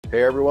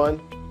Hey everyone,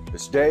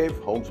 it's Dave,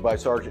 Homes by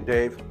Sergeant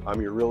Dave.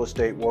 I'm your real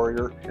estate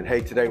warrior. And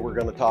hey, today we're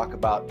going to talk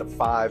about the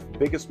 5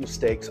 biggest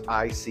mistakes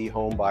I see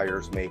home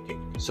buyers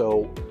making.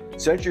 So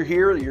since you're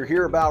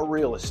here about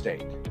real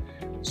estate.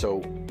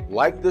 So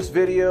like this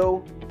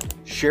video,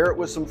 share it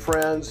with some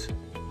friends,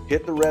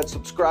 hit the red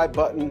subscribe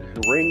button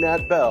and ring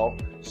that bell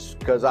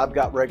because I've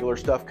got regular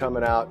stuff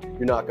coming out.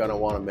 You're not going to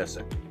want to miss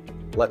it.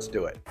 Let's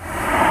do it.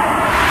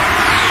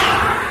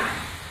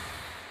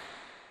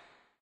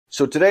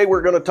 So today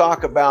we're going to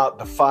talk about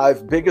the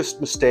 5 biggest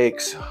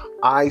mistakes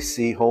I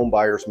see home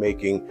buyers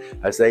making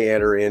as they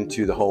enter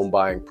into the home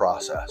buying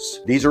process.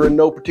 These are in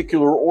no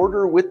particular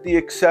order with the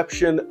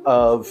exception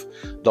of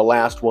the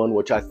last one,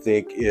 which I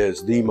think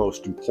is the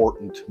most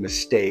important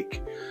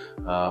mistake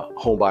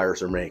home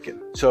buyers are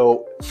making.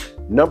 So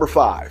number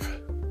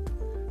 5,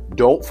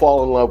 don't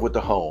fall in love with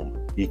the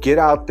home. You get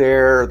out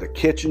there, the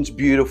kitchen's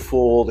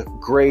beautiful, the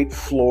great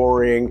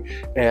flooring,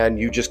 and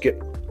you just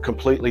get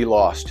completely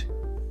lost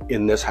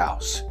in this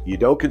house. You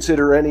don't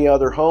consider any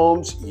other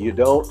homes, you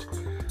don't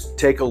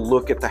take a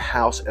look at the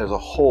house as a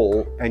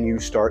whole, and you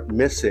start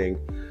missing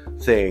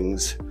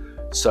things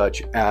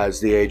such as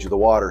the age of the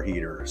water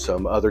heater,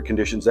 some other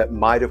conditions that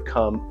might have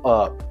come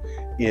up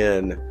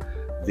in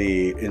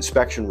the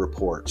inspection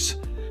reports,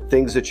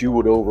 things that you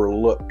would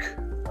overlook,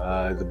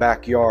 the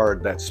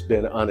backyard that's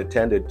been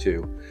unattended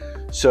to.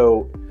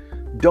 So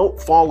don't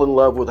fall in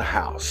love with a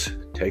house.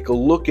 Take a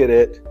look at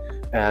it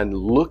and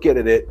look at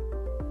it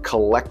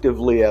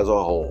collectively as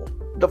a whole.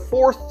 The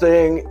 4th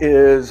thing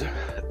is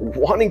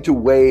wanting to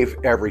waive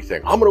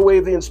everything. I'm going to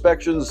waive the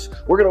inspections.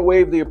 We're going to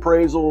waive the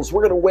appraisals.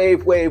 We're going to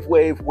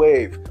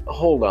waive.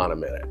 Hold on a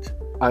minute.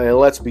 I mean,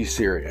 let's be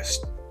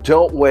serious.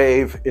 Don't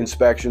waive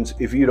inspections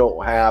if you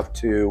don't have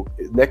to.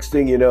 Next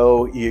thing you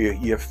know,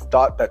 you've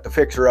thought that the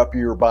fixer-up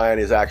you're buying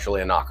is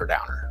actually a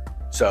knocker-downer.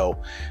 So,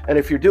 and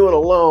if you're doing a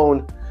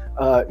loan,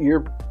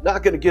 you're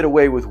not going to get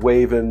away with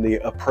waiving the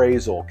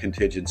appraisal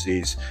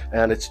contingencies,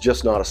 and it's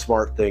just not a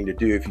smart thing to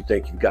do if you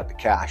think you've got the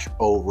cash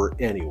over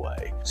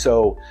anyway.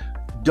 So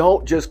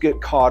don't just get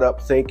caught up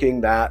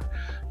thinking that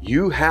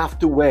you have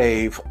to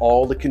waive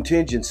all the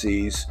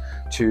contingencies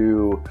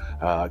to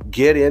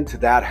get into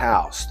that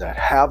house, that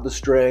have the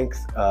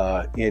strength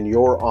in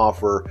your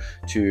offer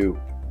to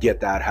get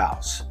that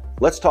house.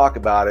 Let's talk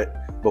about it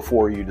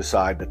before you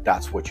decide that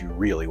that's what you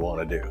really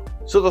want to do.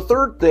 So the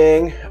 3rd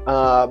thing,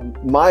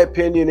 my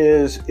opinion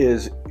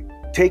is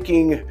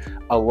taking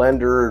a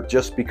lender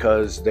just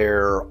because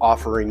they're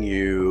offering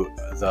you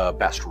the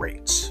best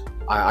rates.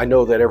 I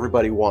know that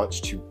everybody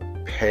wants to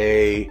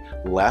pay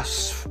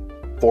less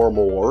for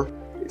more.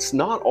 It's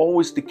not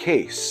always the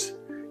case.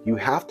 You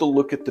have to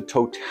look at the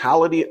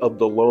totality of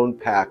the loan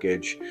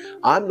package.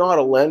 I'm not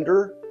a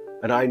lender,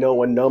 and I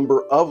know a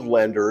number of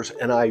lenders,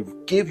 and I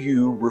give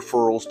you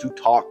referrals to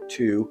talk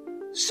to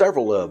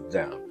several of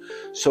them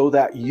so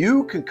that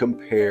you can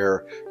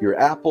compare your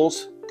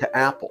apples to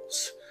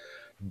apples.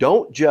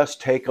 Don't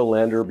just take a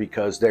lender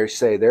because they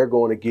say they're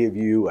going to give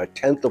you a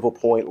 1/10 of a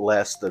point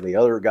less than the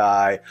other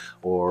guy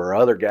or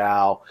other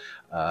gal.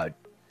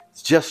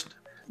 It's just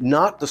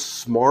not the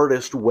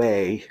smartest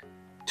way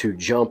to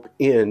jump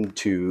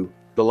into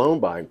the loan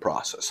buying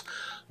process.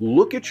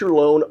 Look at your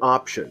loan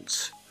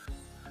options.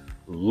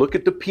 Look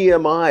at the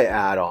PMI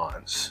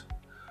add-ons.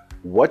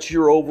 What's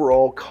your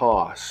overall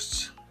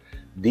costs?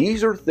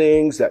 These are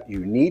things that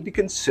you need to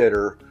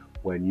consider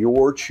when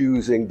you're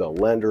choosing the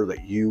lender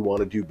that you want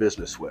to do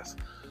business with.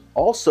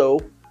 Also,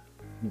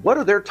 what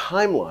are their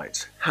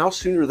timelines? How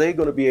soon are they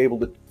going to be able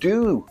to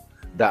do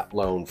that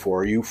loan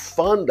for you,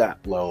 fund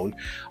that loan?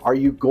 Are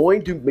you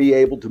going to be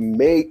able to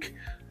make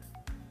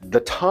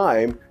the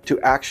time to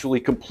actually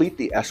complete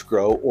the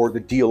escrow or the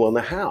deal on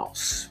the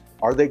house?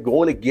 Are they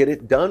going to get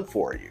it done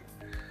for you?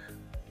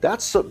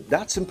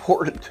 That's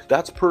important.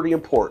 That's pretty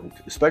important,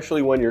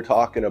 especially when you're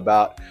talking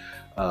about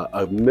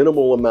a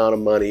minimal amount of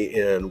money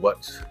in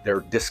what their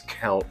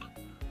discount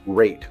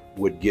rate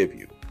would give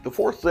you. The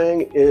 4th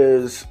thing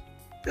is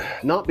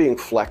not being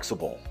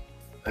flexible.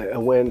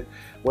 When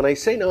I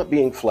say not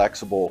being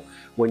flexible,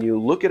 when you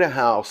look at a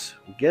house,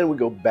 again, we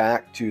go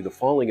back to the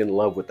falling in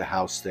love with the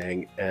house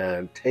thing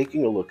and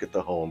taking a look at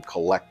the home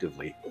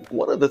collectively.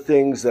 One of the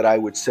things that I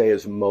would say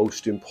is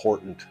most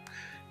important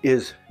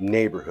is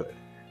neighborhood.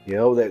 You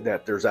know,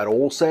 that there's that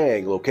old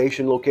saying,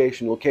 location,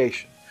 location,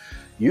 location.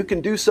 You can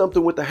do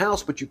something with the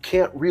house, but you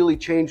can't really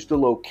change the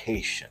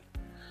location.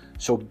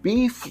 So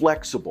be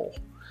flexible.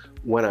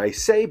 When I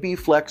say be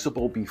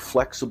flexible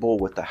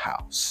with the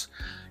house.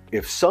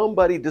 If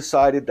somebody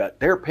decided that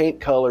their paint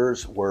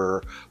colors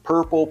were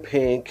purple,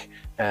 pink,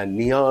 and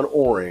neon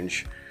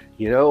orange,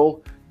 you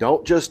know,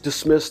 don't just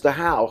dismiss the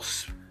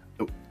house,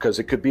 because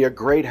it could be a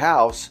great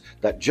house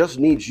that just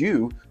needs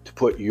you to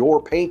put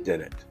your paint in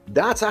it.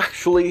 That's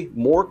actually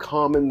more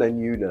common than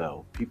you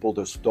know. People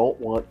just don't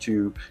want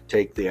to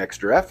take the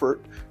extra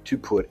effort to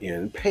put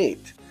in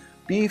paint.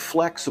 Be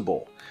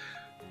flexible.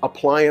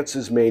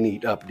 Appliances may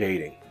need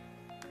updating.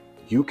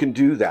 You can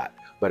do that.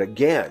 But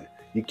again,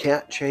 you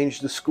can't change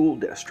the school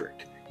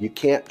district. You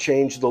can't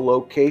change the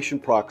location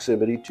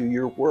proximity to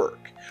your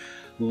work.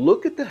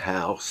 look at the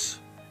house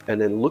and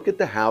then look at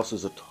the house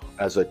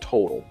as a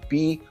total.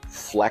 Be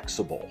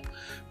flexible.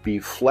 Be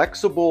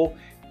flexible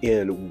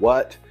in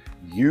what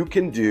you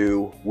can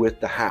do with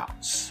the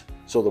house.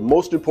 So the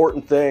most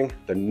important thing,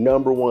 the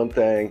number one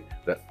thing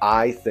that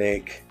I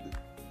think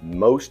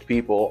most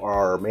people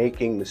are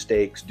making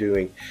mistakes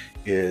doing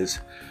is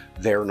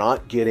they're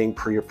not getting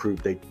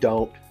pre-approved. They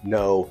don't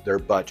know their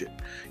budget.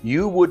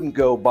 You wouldn't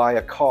go buy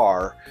a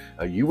car,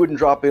 you wouldn't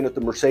drop in at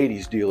the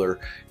Mercedes dealer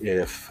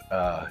if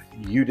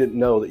you didn't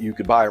know that you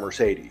could buy a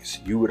Mercedes.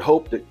 You would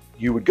hope that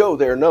you would go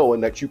there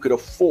knowing that you could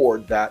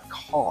afford that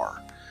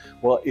car.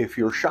 Well, if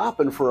you're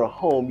shopping for a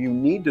home, you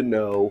need to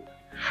know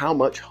how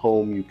much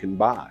home you can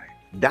buy.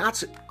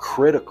 That's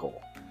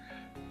critical.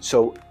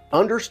 So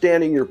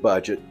understanding your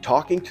budget,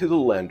 talking to the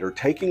lender,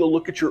 taking a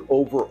look at your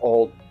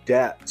overall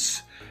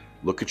debts.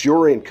 Look at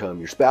your income,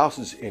 your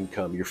spouse's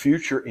income, your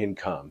future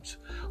incomes.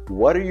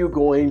 What are you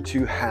going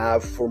to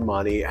have for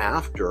money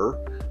after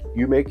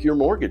you make your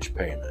mortgage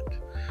payment?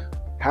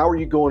 How are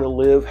you going to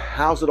live?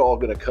 How's it all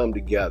going to come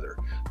together?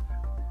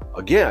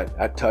 Again,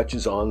 that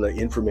touches on the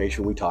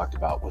information we talked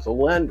about with a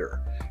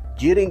lender.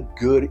 Getting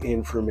good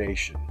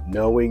information,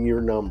 knowing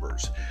your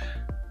numbers,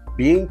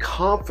 being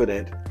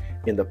confident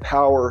in the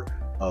power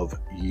of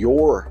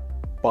your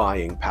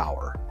buying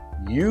power.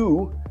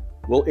 You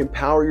will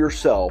empower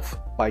yourself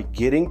by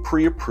getting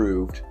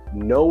pre-approved,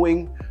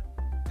 knowing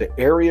the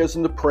areas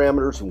and the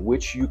parameters in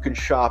which you can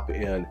shop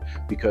in,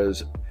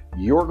 because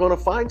you're going to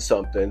find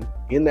something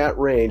in that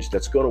range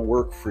that's going to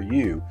work for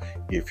you.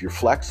 If you're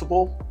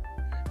flexible,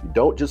 you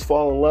don't just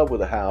fall in love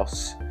with a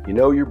house, you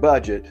know your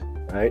budget,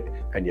 right?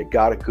 And you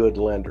got a good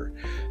lender.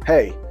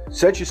 Hey,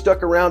 since you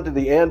stuck around to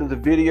the end of the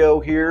video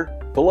here,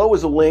 below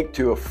is a link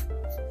to a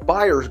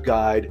buyer's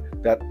guide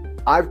that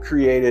I've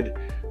created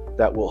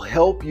that will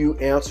help you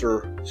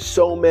answer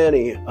so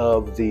many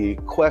of the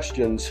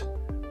questions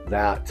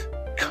that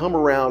come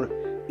around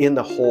in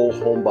the whole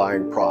home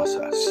buying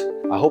process.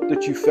 I hope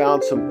that you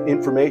found some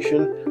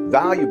information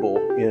valuable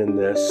in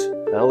this,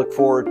 and I look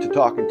forward to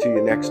talking to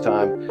you next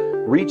time.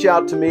 Reach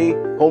out to me,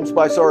 Homes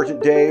by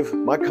Sergeant Dave.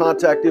 My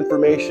contact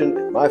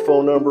information, my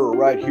phone number are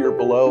right here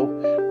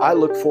below. I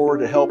look forward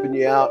to helping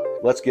you out.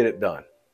 Let's get it done.